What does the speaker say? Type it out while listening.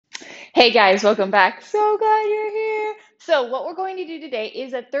Hey guys, welcome back. So glad you're here. So what we're going to do today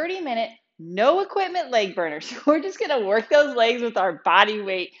is a 30-minute, no equipment leg burner. So we're just going to work those legs with our body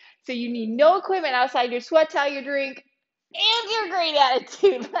weight. So you need no equipment outside your sweat towel, your drink, and your great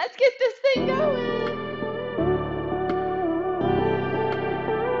attitude. Let's get this thing going.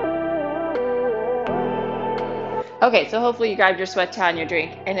 Okay, so hopefully you grabbed your sweat towel and your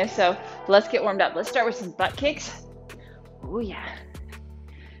drink. And if so, let's get warmed up. Let's start with some butt kicks. Oh yeah.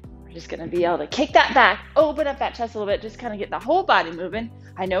 We're just gonna be able to kick that back, open up that chest a little bit, just kind of get the whole body moving.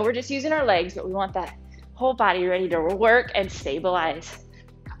 I know we're just using our legs, but we want that whole body ready to work and stabilize.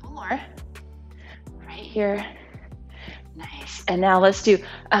 A couple more. Right here. Nice. And now let's do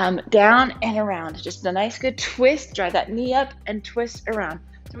down and around. Just a nice good twist. Drive that knee up and twist around.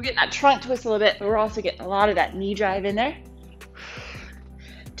 So we're getting that trunk twist a little bit, but we're also getting a lot of that knee drive in there.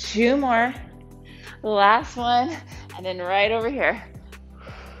 Two more. Last one. And then right over here.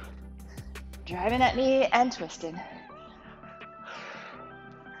 Driving that knee and twisting.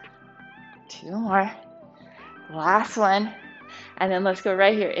 Two more. Last one. And then let's go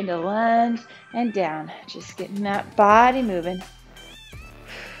right here into lunge and down. Just getting that body moving.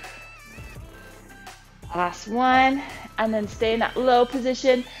 Last one. And then stay in that low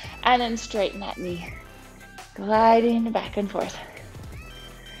position and then straighten that knee. Gliding back and forth.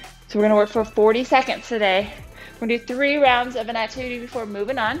 So we're going to work for 40 seconds today. We're going to do 3 rounds of an activity before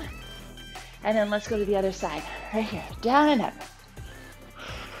moving on. And then let's go to the other side, right here, down and up.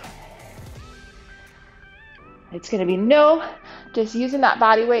 It's gonna be just using that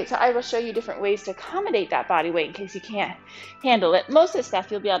body weight. So I will show you different ways to accommodate that body weight in case you can't handle it. Most of the stuff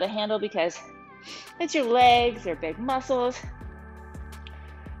you'll be able to handle because it's your legs, they're big muscles.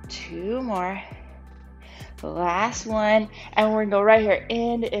 2 more. The last one, and we're gonna go right here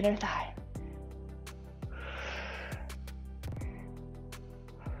into inner thigh.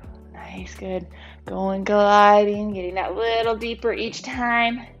 Nice, good. Going, gliding, getting that little deeper each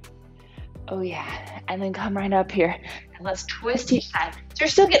time. Oh yeah, and then come right up here. And let's twist each side. So you're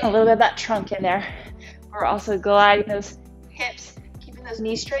still getting a little bit of that trunk in there. We're also gliding those hips, keeping those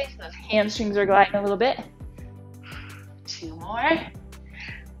knees straight. So those hamstrings are gliding a little bit. 2 more.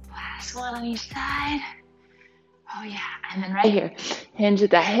 Last one on each side. Oh yeah, and then right here. Hinge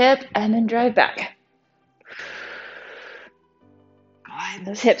at the hip and then drive back. Glide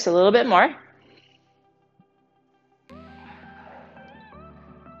those hips a little bit more. 2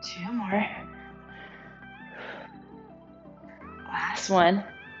 more. Last one.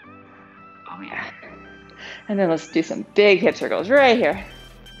 Oh yeah. And then let's do some big hip circles right here.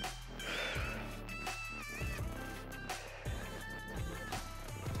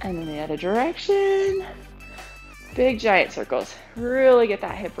 And then the other direction. Big giant circles. Really get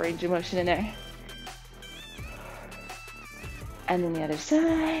that hip range of motion in there. And then the other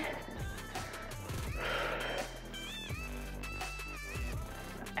side.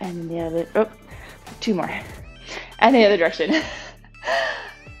 And then the other, 2 more. And the other direction.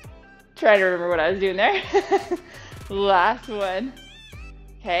 Trying to remember what I was doing there. Last one.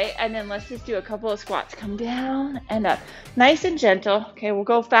 Okay, and then let's just do a couple of squats. Come down and up. Nice and gentle. Okay, we'll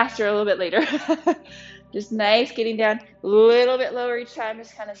go faster a little bit later. Just nice, getting down a little bit lower each time.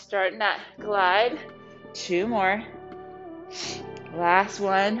 Just kind of starting that glide. 2 more. Last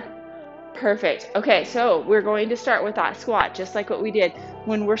one. Perfect. Okay, so we're going to start with that squat, just like what we did.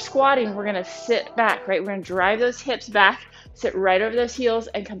 When we're squatting, we're going to sit back, right? We're going to drive those hips back, sit right over those heels,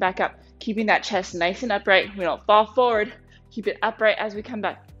 and come back up, keeping that chest nice and upright. We don't fall forward. Keep it upright as we come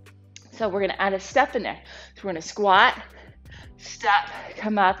back. So we're going to add a step in there. So we're going to squat, step,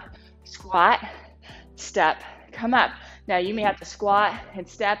 come up, squat, step, come up. Now you may have to squat and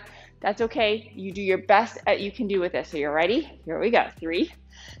step. That's okay. You do your best that you can do with this. So you're ready? Here we go. 3,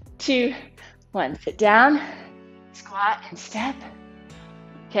 2, 1. Sit down, squat and step.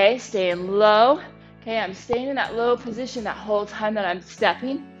 Okay, staying low. Okay, I'm staying in that low position that whole time that I'm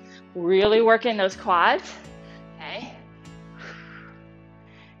stepping. Really working those quads. Okay.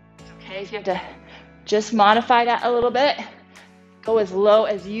 Okay, so you have to just modify that a little bit. Go as low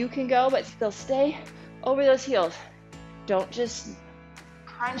as you can go, but still stay over those heels. Don't just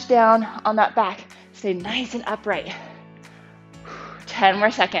crunch down on that back. Stay nice and upright. 10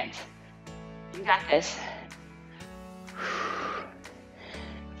 more seconds. You got this.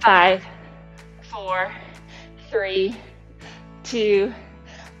 5, 4, 3, 2,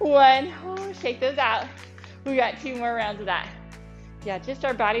 1. Oh, shake those out. We got 2 more rounds of that. Yeah, just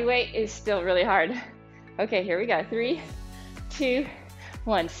our body weight is still really hard. Okay, here we go. 3, 2,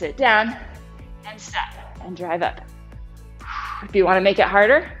 1. Sit down and step and drive up. If you want to make it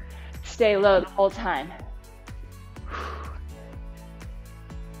harder, stay low the whole time.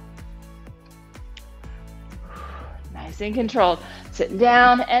 Nice and controlled. Sitting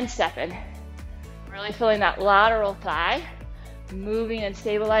down and stepping. Really feeling that lateral thigh, moving and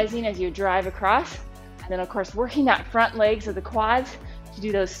stabilizing as you drive across. And then of course, working that front legs of the quads to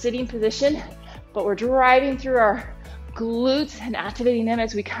do those sitting position, but we're driving through our glutes and activating them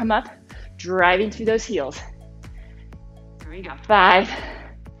as we come up, driving through those heels. Here we go. 5,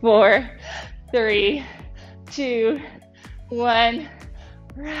 4, 3, 2, 1.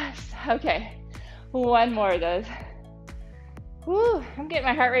 Rest. Okay. One more of those. Woo, I'm getting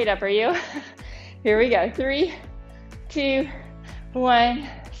my heart rate up. Are you? Here we go. 3, 2, 1.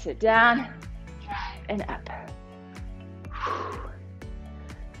 Sit down, drive, and up.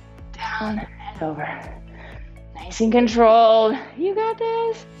 Down and over. Nice and controlled. You got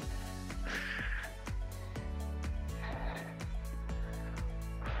this.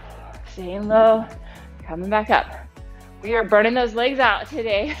 Staying low, coming back up. We are burning those legs out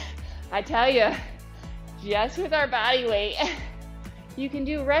today. I tell you, just with our body weight, you can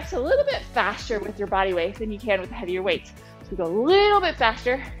do reps a little bit faster with your body weight than you can with heavier weights. So we go a little bit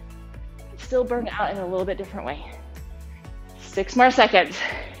faster, and still burn out in a little bit different way. 6 more seconds.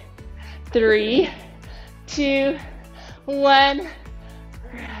 3, 2, 1.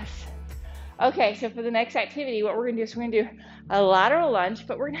 Rest. Okay, so for the next activity, what we're gonna do is we're gonna do a lateral lunge,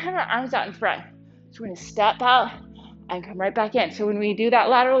 but we're gonna have our arms out in front. So we're gonna step out and come right back in. So when we do that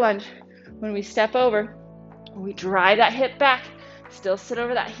lateral lunge, when we step over, we drive that hip back, still sit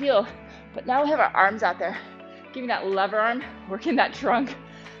over that heel, but now we have our arms out there, giving that lever arm, working that trunk,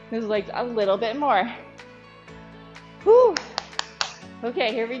 those legs a little bit more. Whew.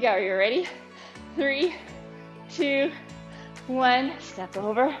 Okay, here we go. Are you ready? 3, 2, 1. Step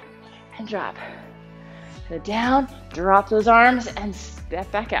over and drop. Go down, drop those arms, and step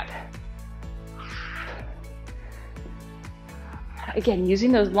back up. Again,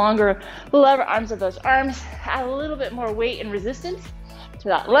 using those longer lever arms of those arms, add a little bit more weight and resistance to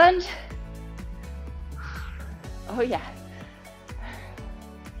that lunge. Oh yeah.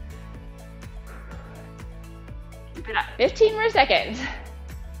 Keep it up. 15 more seconds.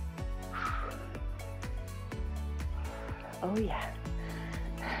 Oh yeah.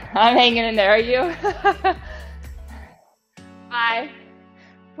 I'm hanging in there, are you? 5,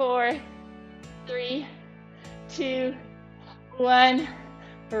 4, 3, 2, 1.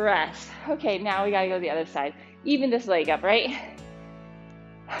 Rest. Okay, now we gotta go to the other side. Even this leg up, right?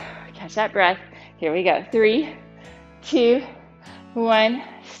 Catch that breath. Here we go. 3, 2, 1.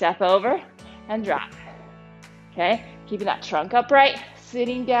 Step over and drop. Okay, keeping that trunk upright,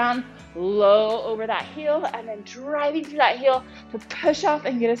 sitting down, low over that heel, and then driving through that heel to push off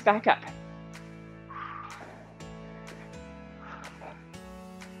and get us back up.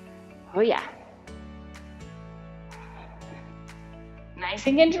 Oh yeah. Nice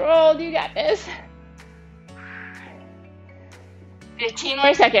and controlled, you got this. 15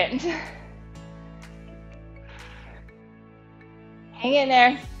 more seconds. Hang in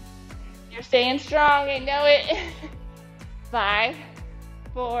there. You're staying strong, I know it. 5,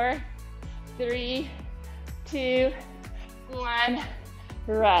 4, 3, 2, 1.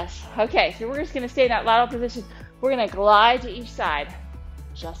 Rest. Okay, so we're just gonna stay in that lateral position. We're gonna glide to each side,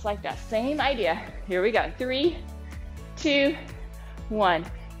 just like that. Same idea. Here we go. 3, 2, 1.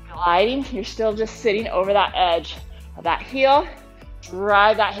 Gliding. You're still just sitting over that edge of that heel.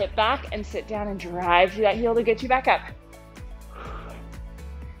 Drive that hip back and sit down and drive through that heel to get you back up.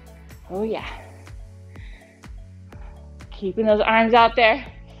 Oh yeah. Keeping those arms out there,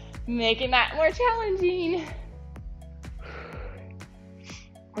 making that more challenging.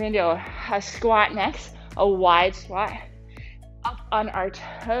 We're gonna do a squat next, a wide squat up on our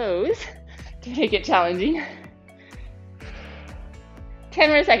toes to make it challenging. 10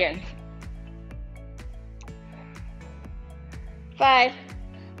 more seconds. 5,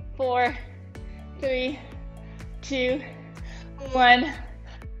 4, 3, 2, 1.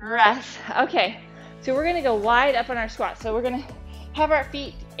 Rest. Okay, so we're gonna go wide up on our squat. So we're gonna have our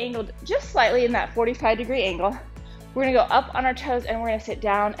feet angled just slightly in that 45-degree angle. We're gonna go up on our toes and we're gonna sit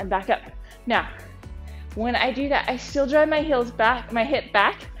down and back up. Now, when I do that, I still drive my heels back, my hip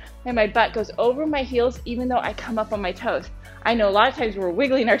back, and my butt goes over my heels even though I come up on my toes. I know a lot of times we're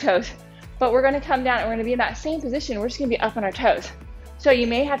wiggling our toes, but we're gonna come down and we're gonna be in that same position. We're just gonna be up on our toes. So you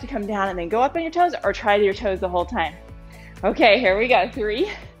may have to come down and then go up on your toes or try your toes the whole time. Okay, here we go. 3,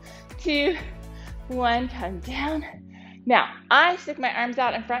 2, 1, come down. Now, I stick my arms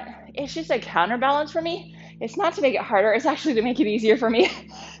out in front. It's just a counterbalance for me. It's not to make it harder, it's actually to make it easier for me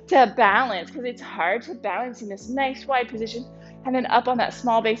to balance, because it's hard to balance in this nice wide position and then up on that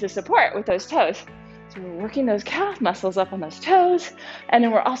small base of support with those toes. So we're working those calf muscles up on those toes, and then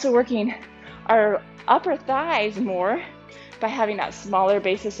we're also working our upper thighs more by having that smaller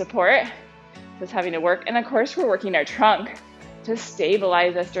base of support. So it's having to work. And of course, we're working our trunk to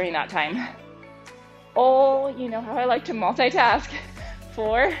stabilize us during that time. Oh, you know how I like to multitask.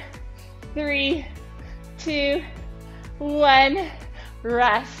 4, 3, 2, 1,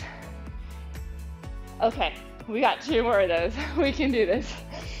 rest. Okay, we got 2 more of those. We can do this.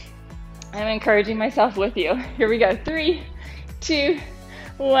 I'm encouraging myself with you. Here we go. 3, 2,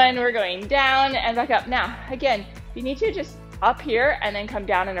 1. We're going down and back up. Now, again, you need to just up here and then come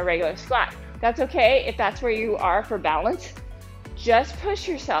down in a regular squat. That's okay if that's where you are for balance. Just push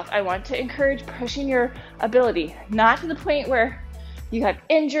yourself. I want to encourage pushing your ability, not to the point where you have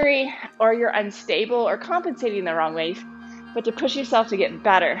injury or you're unstable or compensating the wrong ways, but to push yourself to get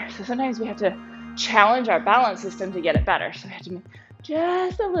better. So sometimes we have to challenge our balance system to get it better. So we have to make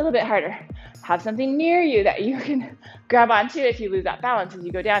just a little bit harder. Have something near you that you can grab onto if you lose that balance as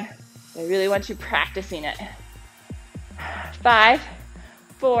you go down. I really want you practicing it. 5,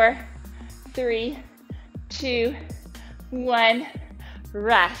 4, 3, 2, 1,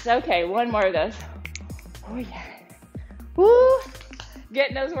 rest. Okay, 1 more of those. Oh yeah. Woo!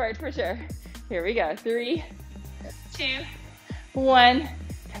 Getting those worked for sure. Here we go. 3, 2, 1.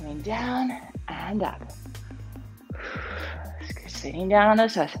 Coming down and up. Sitting down on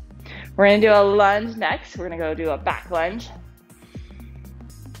those toes. We're going to do a lunge next. We're going to go do a back lunge.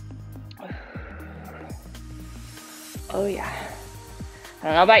 Oh yeah. I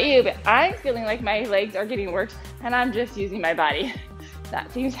don't know about you, but I'm feeling like my legs are getting worked and I'm just using my body.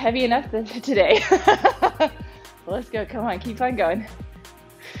 That seems heavy enough today. Let's go. Come on. Keep on going.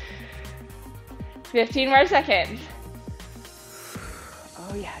 15 more seconds.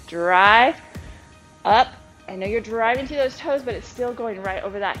 Oh yeah. Drive up. I know you're driving through those toes, but it's still going right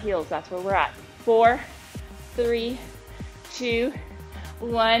over that heels. That's where we're at. 4, 3, 2,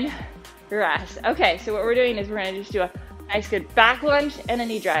 1, rest. Okay, so what we're doing is we're going to just do a nice good back lunge and a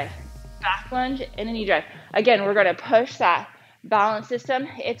knee drive. Back lunge and a knee drive. Again, we're going to push that balance system.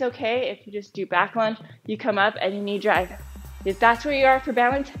 It's okay if you just do back lunge, you come up and you knee drive. If that's where you are for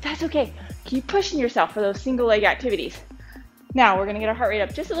balance, that's okay. Keep pushing yourself for those single leg activities. Now we're going to get our heart rate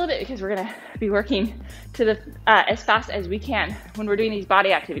up just a little bit because we're going to be working to the as fast as we can when we're doing these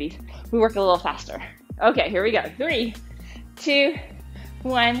body activities. We work a little faster. Okay, here we go. 3, 2,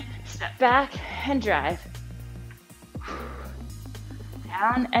 1. Step back and drive.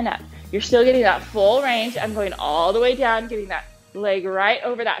 Down and up. You're still getting that full range. I'm going all the way down, getting that leg right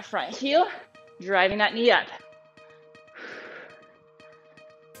over that front heel, driving that knee up.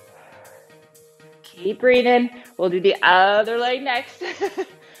 Keep breathing. We'll do the other leg next.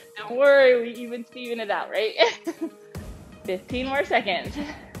 Don't worry, we even Steven it out, right? 15 more seconds.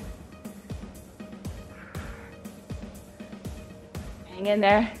 Hang in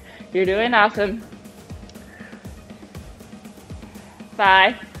there. You're doing awesome.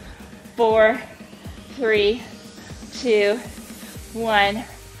 5, 4, 3, 2, 1.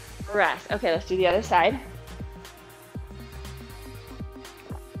 Rest. Okay, let's do the other side.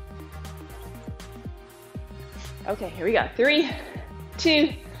 Okay, here we go. 3,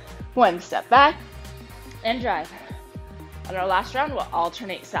 2, 1. Step back and drive. On our last round, we'll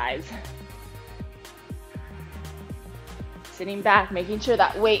alternate sides. Sitting back, making sure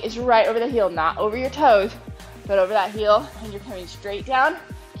that weight is right over the heel, not over your toes, but over that heel, and you're coming straight down,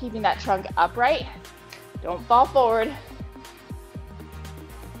 keeping that trunk upright. Don't fall forward.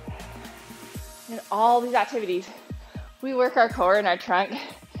 In all these activities, we work our core and our trunk.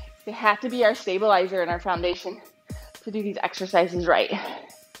 They have to be our stabilizer and our foundation to do these exercises right.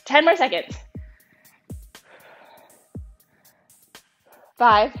 10 more seconds.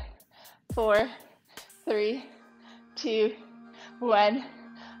 5, 4, 3, 2, 1.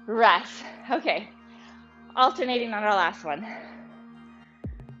 Rest. Okay. Alternating on our last one.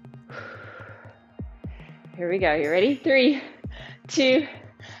 Here we go. You ready? 3, 2,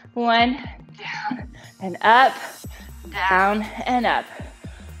 1. Down and up. Down and up.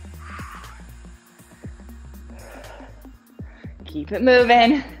 Keep it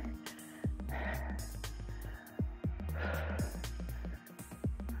moving.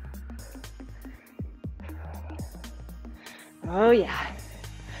 Oh yeah.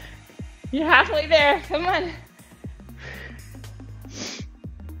 You're halfway there. Come on.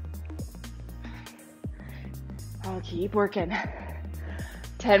 Oh, keep working.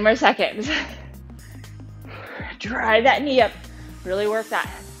 10 more seconds. Drive that knee up. Really work that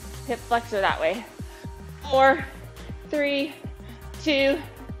hip flexor that way. 4, 3, 2,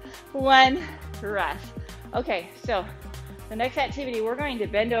 1. Rest. Okay, so the next activity, we're going to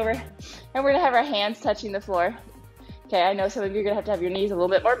bend over and we're going to have our hands touching the floor. Okay, I know some of you are going to have your knees a little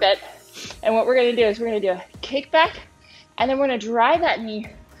bit more bent. And what we're gonna do is we're gonna do a kick back, and then we're gonna drive that knee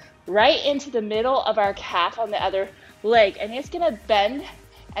right into the middle of our calf on the other leg. And it's gonna bend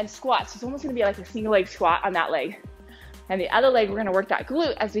and squat. So it's almost gonna be like a single leg squat on that leg. And the other leg, we're gonna work that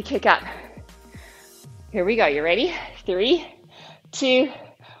glute as we kick up. Here we go, you ready? 3, 2,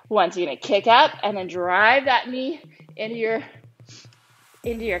 1. So you're gonna kick up and then drive that knee into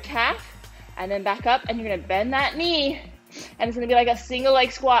your calf, and then back up, and you're gonna bend that knee, and it's gonna be like a single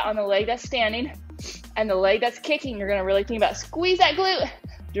leg squat on the leg that's standing, and the leg that's kicking, you're gonna really think about squeeze that glute,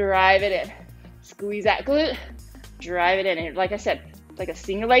 drive it in. Squeeze that glute, drive it in. And like I said, like a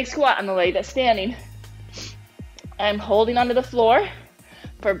single leg squat on the leg that's standing. I'm holding onto the floor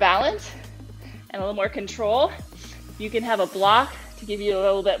for balance and a little more control. You can have a block to give you a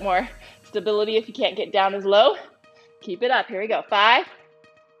little bit more stability if you can't get down as low. Keep it up. Here we go. 5,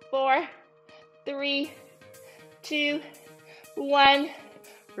 4, 3, 2, 1.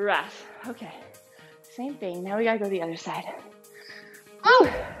 Rest. Okay. Same thing. Now we gotta go to the other side. Woo!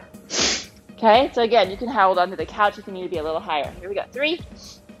 Okay, so again, you can hold onto the couch if you need to be a little higher. Here we go. 3,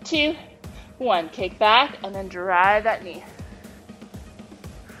 2, 1. Kick back and then drive that knee.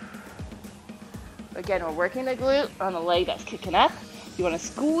 Again, we're working the glute on the leg that's kicking up. You want to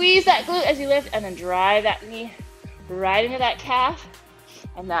squeeze that glute as you lift and then drive that knee right into that calf.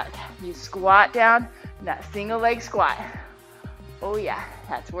 And that you squat down in that single leg squat. Oh yeah,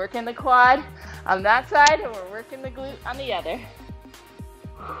 that's working the quad on that side, and we're working the glute on the other.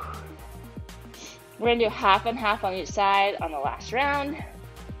 We're gonna do half and half on each side on the last round.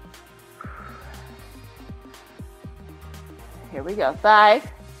 Here we go.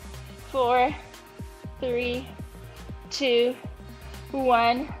 5, 4, 3, 2,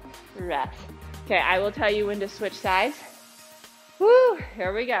 1. Rest. Okay, I will tell you when to switch sides. Woo!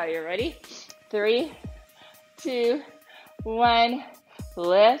 Here we go. You ready? 3, 2, 1.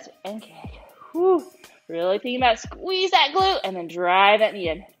 Lift and kick. Woo! Really think about squeeze that glute and then drive that knee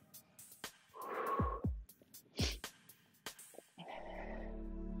in.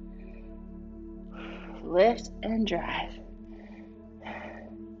 Lift and drive.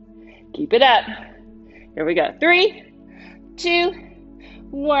 Keep it up. Here we go. 3, 2,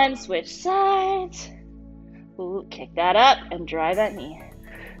 1. Switch sides. Ooh, kick that up and drive that knee.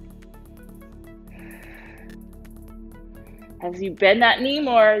 As you bend that knee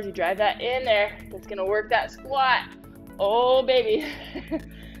more, as you drive that in there, it's gonna work that squat. Oh, baby.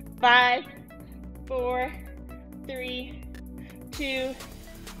 5, 4, 3, 2,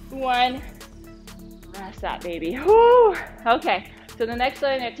 1. Rest that, baby. Woo! Okay, so the next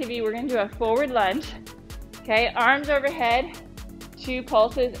leg activity, we're gonna do a forward lunge. Okay, arms overhead, 2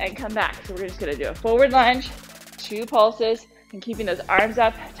 pulses, and come back. So we're just gonna do a forward lunge, 2 pulses, and keeping those arms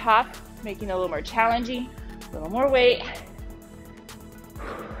up top, making it a little more challenging, a little more weight.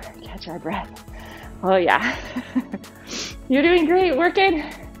 Catch our breath. Oh yeah. You're doing great, working.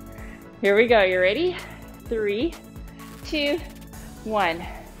 Here we go, you ready? 3, 2, 1. So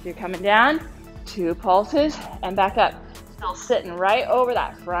you're coming down, 2 pulses, and back up. Still sitting right over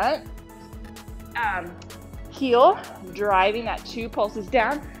that front heel, driving that 2 pulses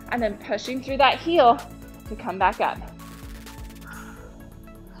down, and then pushing through that heel to come back up.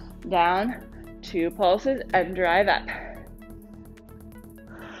 Down, 2 pulses, and drive up.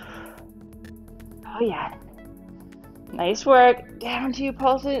 Oh yeah. Nice work. Down, 2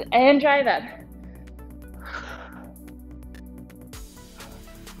 pulses, and drive up.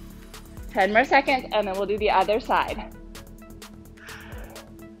 10 more seconds, and then we'll do the other side.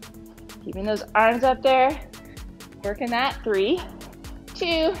 Keeping those arms up there. Working that. 3,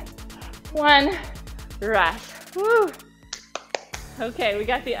 2, 1. Rest. Woo. Okay, we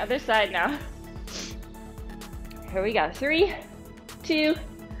got the other side now. Here we go. 3, 2,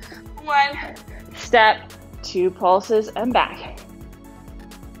 1. Step, 2 pulses, and back.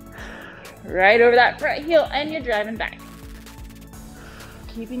 Right over that front heel, and you're driving back.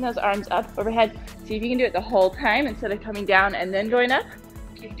 Keeping those arms up overhead. See if you can do it the whole time instead of coming down and then going up.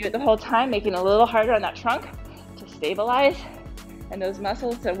 You can do it the whole time, making it a little harder on that trunk to stabilize and those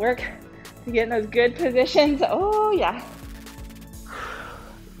muscles to work to get in those good positions. Oh yeah.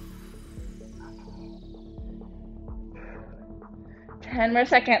 10 more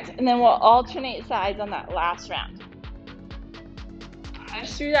seconds, and then we'll alternate sides on that last round.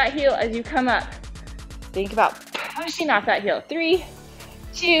 Push through that heel as you come up. Think about pushing off that heel. 3,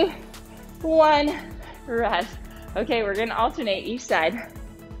 2, 1. Rest. Okay, we're gonna alternate each side.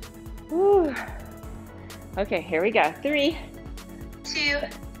 Woo. Okay, here we go. 3, 2,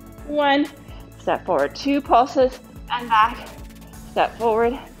 1. Step forward, 2 pulses, and back. Step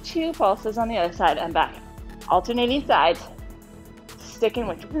forward, 2 pulses on the other side, and back. Alternating sides. sticking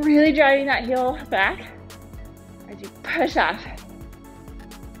with really driving that heel back as you push off.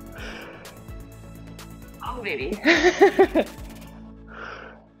 Oh, baby.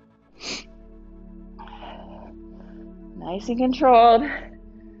 Nice and controlled.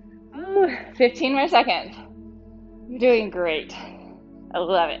 Ooh, 15 more seconds. You're doing great. I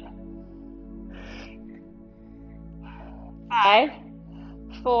love it. 5,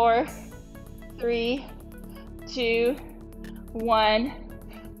 4, 3, 2, 1,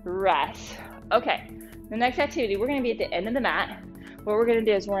 rest. Okay, the next activity, we're gonna be at the end of the mat. What we're gonna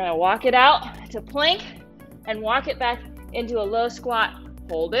do is we're gonna walk it out to plank and walk it back into a low squat,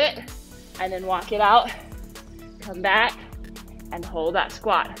 hold it, and then walk it out, come back, and hold that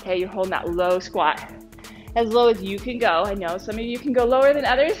squat. Okay, you're holding that low squat as low as you can go. I know some of you can go lower than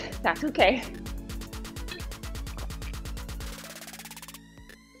others, that's okay.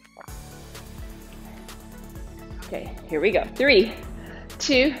 Okay, here we go. 3,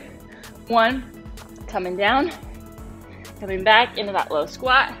 2, 1, coming down, coming back into that low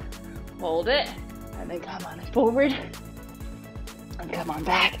squat, hold it, and then come on forward, and come on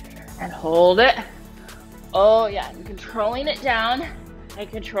back, and hold it. Oh yeah, and controlling it down, and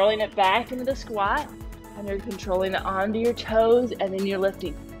controlling it back into the squat, and you're controlling it onto your toes, and then you're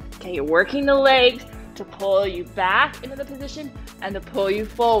lifting. Okay, you're working the legs to pull you back into the position, and to pull you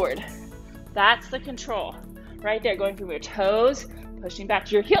forward. That's the control. Right there, going from your toes, pushing back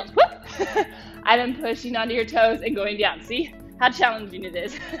to your heels, whoop, and then pushing onto your toes and going down. See how challenging it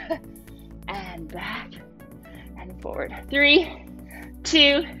is. And back and forward. 3,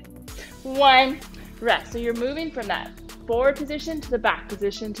 2, 1, rest. So you're moving from that forward position to the back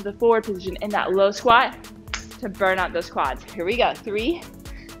position to the forward position in that low squat to burn out those quads. Here we go. 3,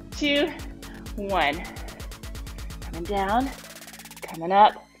 2, 1. Coming down, coming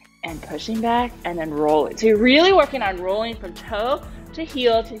up, and pushing back, and then roll it. So you're really working on rolling from toe to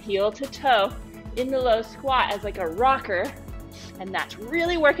heel to heel to toe in the low squat as like a rocker, and that's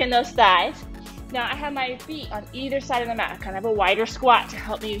really working those thighs. Now I have my feet on either side of the mat, kind of a wider squat to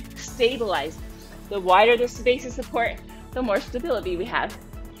help me stabilize. The wider the space of support, the more stability we have.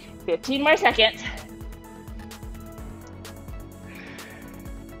 15 more seconds.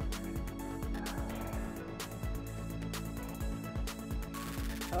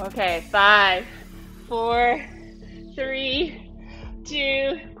 Okay, 5, 4, 3,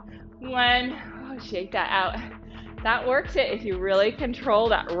 2, 1. Oh, shake that out. That works it if you really control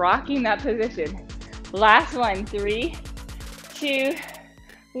that, rocking that position. Last one, 3, 2,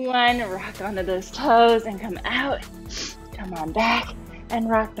 1. Rock onto those toes and come out. Come on back and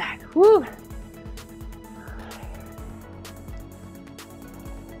rock back. Woo.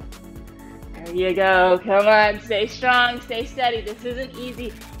 There you go. Come on, stay strong, stay steady. This isn't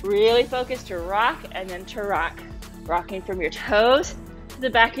easy. Really focus to rock and then to rock. Rocking from your toes to the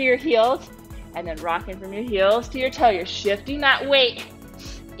back of your heels, and then rocking from your heels to your toe. You're shifting that weight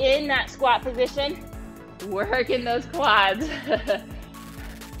in that squat position, working those quads.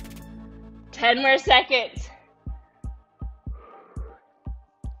 10 more seconds.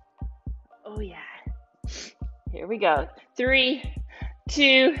 Oh yeah. Here we go. 3,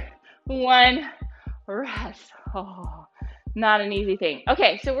 2, 1, rest. Oh, not an easy thing.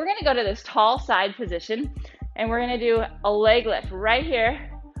 Okay, so we're gonna go to this tall side position, and we're gonna do a leg lift right here,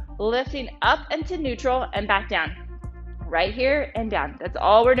 lifting up into neutral and back down. Right here and down. That's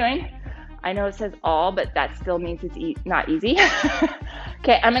all we're doing. I know it says all, but that still means it's not easy.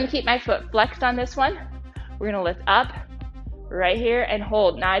 Okay, I'm gonna keep my foot flexed on this one. We're gonna lift up right here and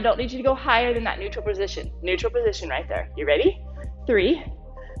hold. Now I don't need you to go higher than that neutral position. Neutral position right there. You ready? 3,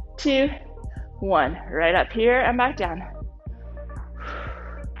 2, 1. Right up here and back down.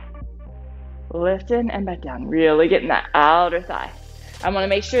 Lifting and back down. Really getting that outer thigh. I want to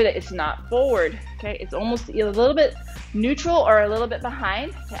make sure that it's not forward. Okay, it's almost a little bit neutral or a little bit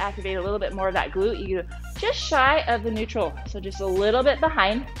behind to activate a little bit more of that glute. You just shy of the neutral, so just a little bit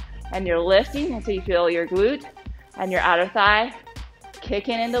behind, and you're lifting until you feel your glute and your outer thigh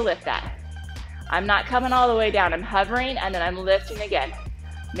kicking in to lift that. I'm not coming all the way down. I'm hovering and then I'm lifting again,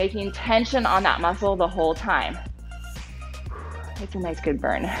 making tension on that muscle the whole time. It's a nice good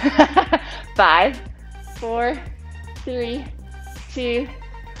burn. 5, 4, 3, 2,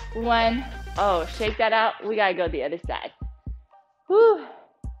 1. Oh, shake that out. We gotta go the other side. Whew.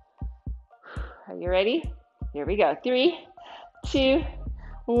 Are you ready? Here we go. 3, 2,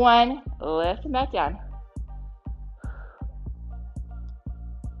 1. Lift and back down.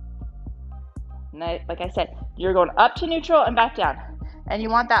 Like I said, you're going up to neutral and back down. And you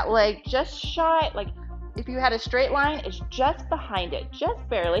want that leg just shy, like if you had a straight line, it's just behind it, just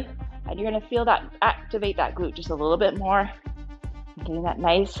barely. And you're gonna feel that, activate that glute just a little bit more. Getting that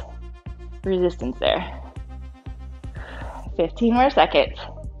nice resistance there. 15 more seconds.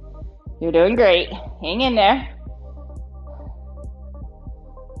 You're doing great. Hang in there.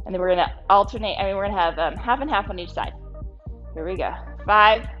 And then we're going to alternate. We're going to have half and half on each side. Here we go.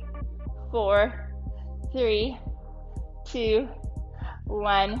 5, 4, 3, 2,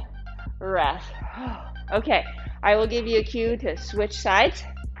 1. Rest. Okay. I will give you a cue to switch sides.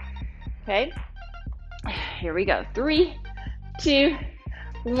 Okay. Here we go. 3, 2,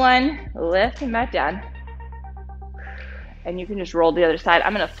 1. Lift and back down. And you can just roll the other side.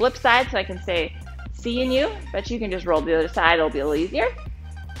 I'm going to flip side so I can say seeing you, but you can just roll the other side. It'll be a little easier.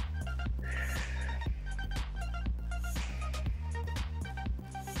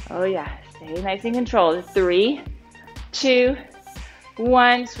 Oh yeah, stay nice and controlled. 3, 2,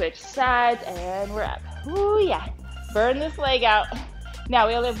 1. Switch sides and we're up. Oh yeah, burn this leg out. Now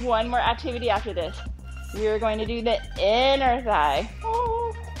we only have one more activity after this. We are going to do the inner thigh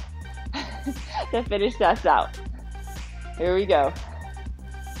to finish this out. Here we go.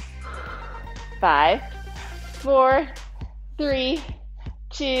 5, 4, 3,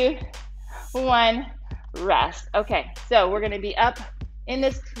 2, 1. Rest. Okay, so we're going to be up in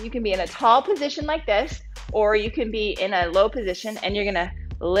this. You can be in a tall position like this, or you can be in a low position, and you're going to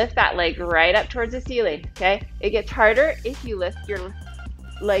lift that leg right up towards the ceiling. Okay, it gets harder if you lift your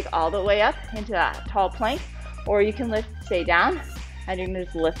leg all the way up into that tall plank, or you can stay down, and you're going to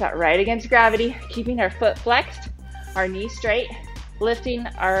just lift that right against gravity, keeping our foot flexed, our knee straight, lifting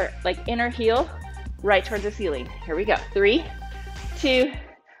our inner heel right towards the ceiling. Here we go. 3, 2,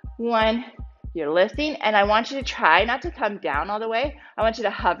 1. You're lifting, and I want you to try not to come down all the way. I want you to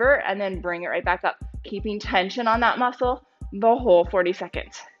hover and then bring it right back up, keeping tension on that muscle the whole 40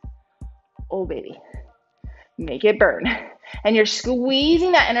 seconds. Oh, baby. Make it burn. And you're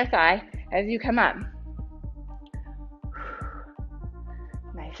squeezing that inner thigh as you come up.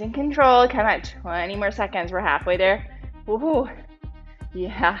 Nice and controlled. Come on, 20 more seconds. We're halfway there. Woohoo.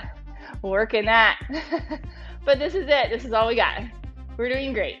 Yeah, working that. But this is it. This is all we got. We're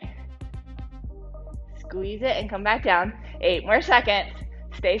doing great. Squeeze it and come back down. 8 more seconds.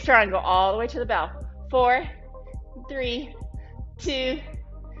 Stay strong. Go all the way to the bell. 4, 3, 2,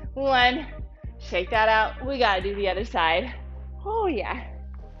 1. Shake that out. We got to do the other side. Oh, yeah.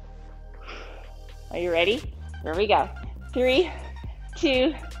 Are you ready? Here we go. 3,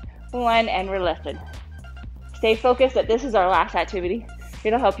 2, 1, and we're lifted. Stay focused that this is our last activity.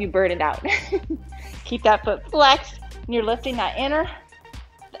 It'll help you burn it out. Keep that foot flexed, and you're lifting that inner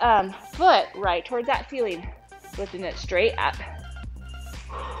foot right towards that ceiling, lifting it straight up.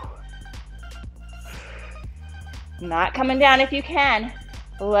 Not coming down if you can,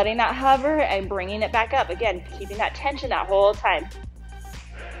 letting that hover and bringing it back up. Again, keeping that tension that whole time.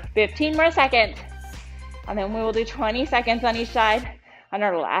 15 more seconds, and then we will do 20 seconds on each side on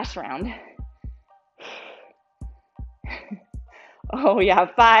our last round. Oh yeah,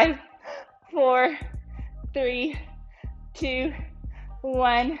 5, 4, 3, 2,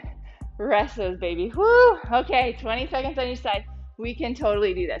 1. Rest those, baby. Woo! Okay, 20 seconds on each side. We can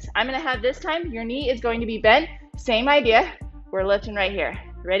totally do this. I'm gonna have this time, your knee is going to be bent. Same idea. We're lifting right here.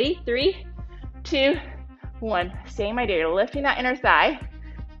 Ready? 3, 2, 1. Same idea. You're lifting that inner thigh,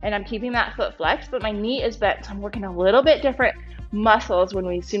 and I'm keeping that foot flexed, but my knee is bent. So I'm working a little bit different muscles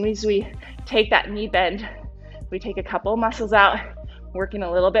as soon as we take that knee bend. We take a couple muscles out, working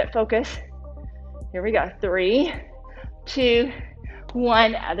a little bit focused. Here we go. 3, 2,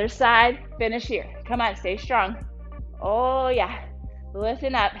 1. Other side. Finish here. Come on, stay strong. Oh yeah.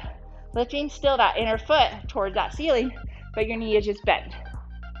 Lifting up. Lifting still that inner foot towards that ceiling, but your knee is just bent.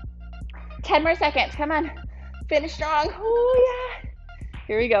 10 more seconds. Come on. Finish strong. Oh yeah.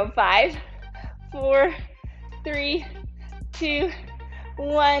 Here we go. 5, 4, 3, 2,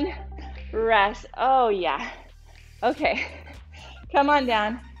 1. Rest. Oh yeah. Okay. Come on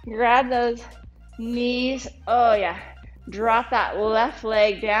down. Grab those knees. Oh yeah. Drop that left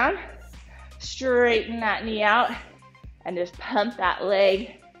leg down. Straighten that knee out. And just pump that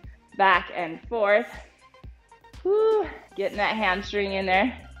leg back and forth. Woo. Getting that hamstring in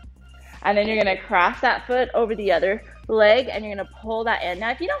there. And then you're going to cross that foot over the other leg, and you're going to pull that in.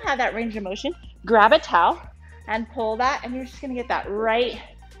 Now, if you don't have that range of motion, grab a towel and pull that, and you're just going to get that right,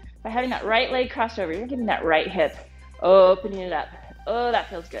 by having that right leg crossed over, you're getting that right hip, opening it up. Oh, that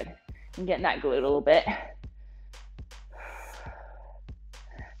feels good. I'm getting that glute a little bit.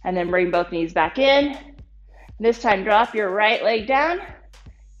 And then bring both knees back in. This time, drop your right leg down.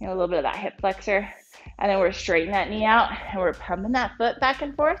 You know, a little bit of that hip flexor. And then we're straightening that knee out, and we're pumping that foot back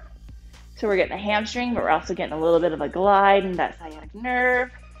and forth. So we're getting a hamstring, but we're also getting a little bit of a glide in that sciatic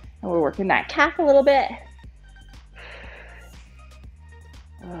nerve. And we're working that calf a little bit.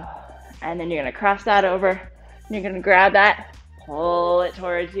 And then you're gonna cross that over. And you're gonna grab that, pull it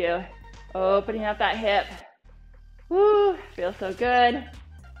towards you, opening up that hip. Woo, feels so good.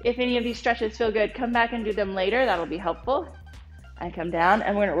 If any of these stretches feel good, come back and do them later. That'll be helpful. And come down,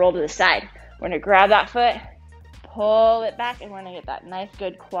 and we're gonna roll to the side. We're gonna grab that foot, pull it back, and we're gonna get that nice,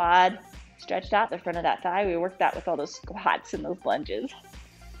 good quad stretched out the front of that thigh. We worked that with all those squats and those lunges.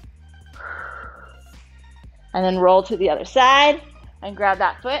 And then roll to the other side and grab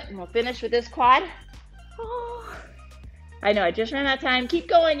that foot, and we'll finish with this quad. Oh, I know I just ran out of time. Keep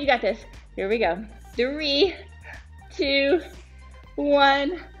going, you got this. Here we go. 3, 2,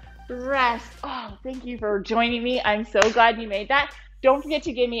 1, rest. Oh, thank you for joining me. I'm so glad you made that. Don't forget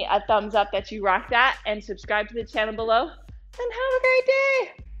to give me a thumbs up that you rocked that, and subscribe to the channel below, and have a great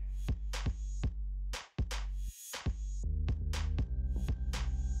day.